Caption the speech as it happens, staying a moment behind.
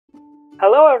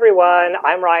Hello everyone,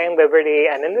 I'm Ryan Liberty,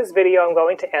 and in this video I'm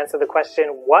going to answer the question,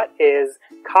 what is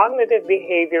cognitive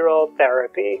behavioral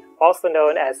therapy, also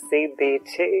known as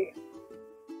CBT?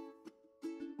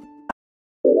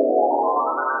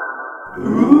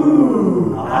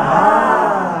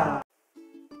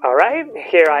 Alright,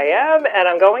 here I am, and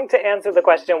I'm going to answer the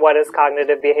question, what is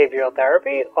cognitive behavioral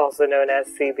therapy, also known as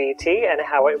CBT, and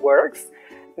how it works.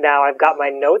 Now I've got my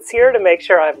notes here to make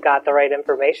sure I've got the right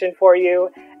information for you,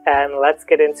 and let's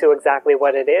get into exactly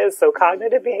what it is. So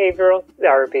cognitive behavioral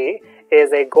therapy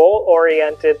is a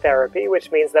goal-oriented therapy,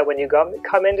 which means that when you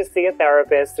come in to see a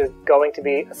therapist, there's going to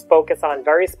be a focus on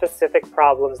very specific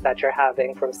problems that you're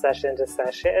having from session to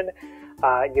session.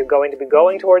 You're going to be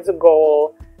going towards a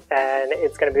goal, and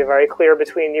it's going to be very clear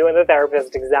between you and the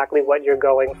therapist exactly what you're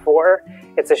going for.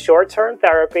 It's a short-term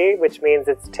therapy, which means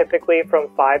it's typically from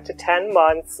 5 to 10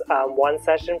 months, one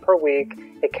session per week.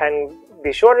 It can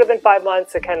be shorter than 5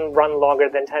 months, it can run longer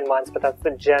than 10 months, but that's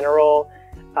the general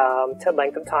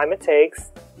length of time it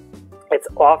takes. It's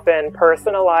often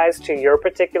personalized to your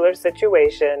particular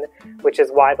situation, which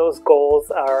is why those goals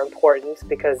are important,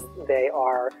 because they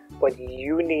are what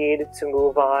you need to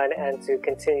move on and to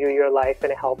continue your life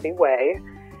in a healthy way.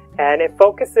 And it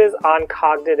focuses on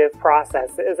cognitive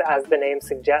processes, as the name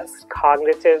suggests,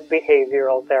 cognitive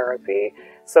behavioral therapy.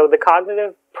 So the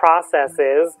cognitive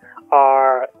processes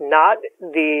are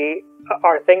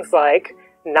things like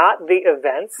not the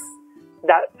events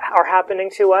that are happening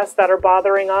to us that are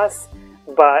bothering us,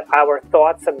 but our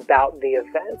thoughts about the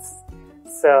events.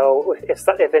 So if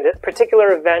a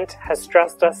particular event has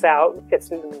stressed us out,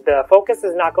 the focus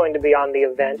is not going to be on the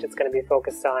event, it's going to be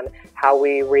focused on how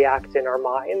we react in our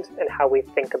mind and how we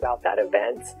think about that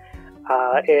event.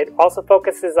 It also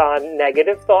focuses on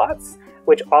negative thoughts,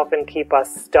 which often keep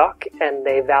us stuck, and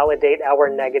they validate our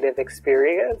negative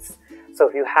experience. So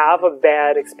if you have a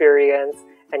bad experience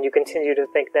and you continue to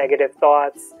think negative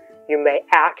thoughts, you may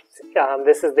act,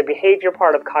 this is the behavior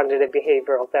part of cognitive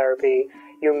behavioral therapy,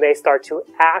 you may start to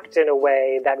act in a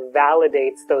way that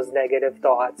validates those negative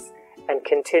thoughts and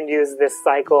continues this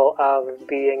cycle of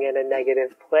being in a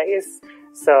negative place.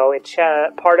 So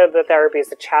part of the therapy is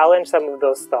to challenge some of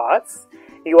those thoughts.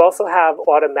 You also have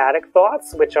automatic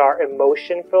thoughts, which are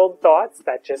emotion-filled thoughts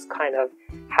that just kind of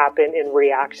happen in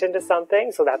reaction to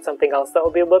something. So that's something else that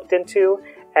will be looked into.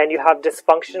 And you have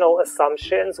dysfunctional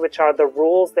assumptions, which are the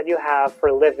rules that you have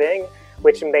for living,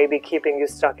 which may be keeping you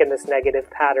stuck in this negative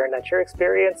pattern that you're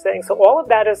experiencing. So all of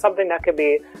that is something that could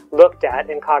be looked at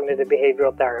in cognitive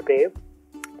behavioral therapy.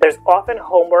 There's often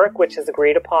homework, which is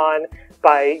agreed upon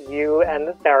by you and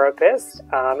the therapist,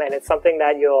 and it's something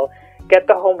that you'll get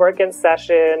the homework in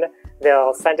session,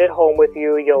 they'll send it home with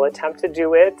you, you'll attempt to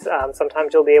do it,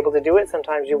 sometimes you'll be able to do it,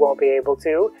 sometimes you won't be able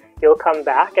to. You'll come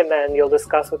back and then you'll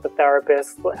discuss with the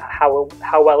therapist how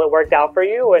well it worked out for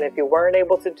you, and if you weren't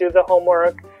able to do the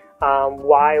homework,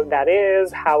 why that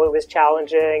is, how it was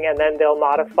challenging, and then they'll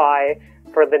modify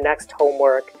for the next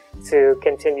homework to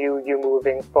continue you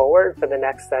moving forward for the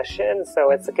next session.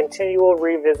 So it's a continual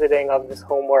revisiting of this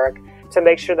homework to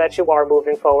make sure that you are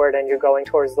moving forward and you're going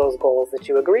towards those goals that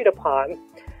you agreed upon.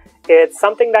 It's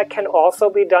something that can also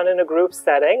be done in a group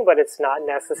setting, but it's not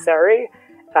necessary.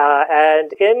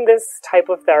 And in this type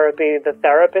of therapy, the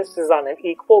therapist is on an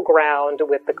equal ground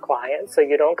with the client. So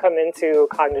you don't come into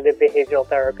cognitive behavioral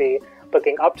therapy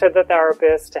looking up to the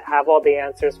therapist to have all the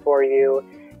answers for you.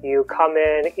 You come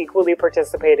in equally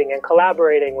participating and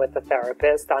collaborating with the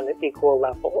therapist on an equal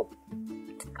level.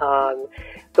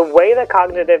 The way that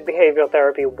cognitive behavioral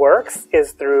therapy works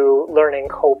is through learning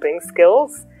coping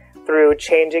skills, through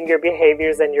changing your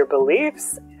behaviors and your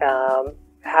beliefs,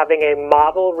 having a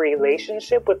model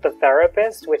relationship with the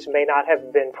therapist, which may not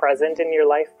have been present in your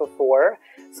life before.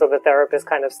 So the therapist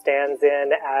kind of stands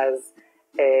in as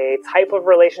a type of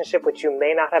relationship which you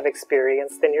may not have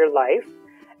experienced in your life.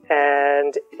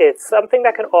 And it's something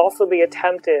that can also be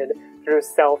attempted through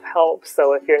self-help.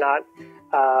 So if you're not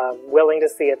willing to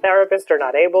see a therapist or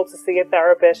not able to see a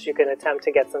therapist, you can attempt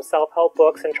to get some self-help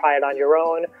books and try it on your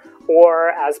own.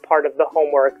 Or as part of the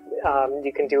homework,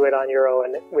 you can do it on your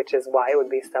own, which is why it would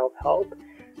be self-help.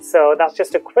 So that's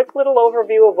just a quick little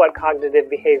overview of what cognitive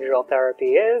behavioral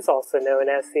therapy is, also known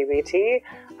as CBT.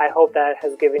 I hope that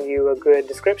has given you a good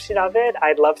description of it.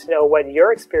 I'd love to know what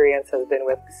your experience has been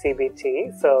with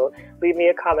CBT, so leave me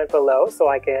a comment below so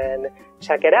I can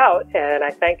check it out. And I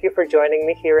thank you for joining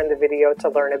me here in the video to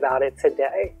learn about it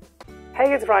today.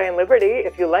 Hey, it's Ryan Liberty.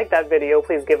 If you like that video,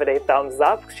 please give it a thumbs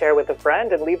up, share with a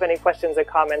friend, and leave any questions or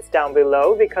comments down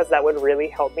below because that would really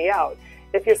help me out.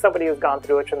 If you're somebody who's gone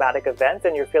through a traumatic event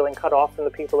and you're feeling cut off from the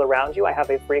people around you, I have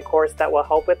a free course that will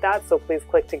help with that, so please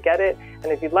click to get it.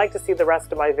 And if you'd like to see the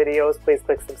rest of my videos, please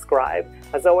click subscribe.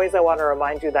 As always, I want to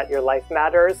remind you that your life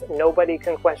matters. Nobody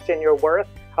can question your worth.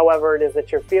 However it is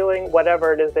that you're feeling,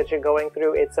 whatever it is that you're going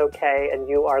through, it's okay, and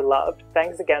you are loved.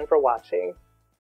 Thanks again for watching.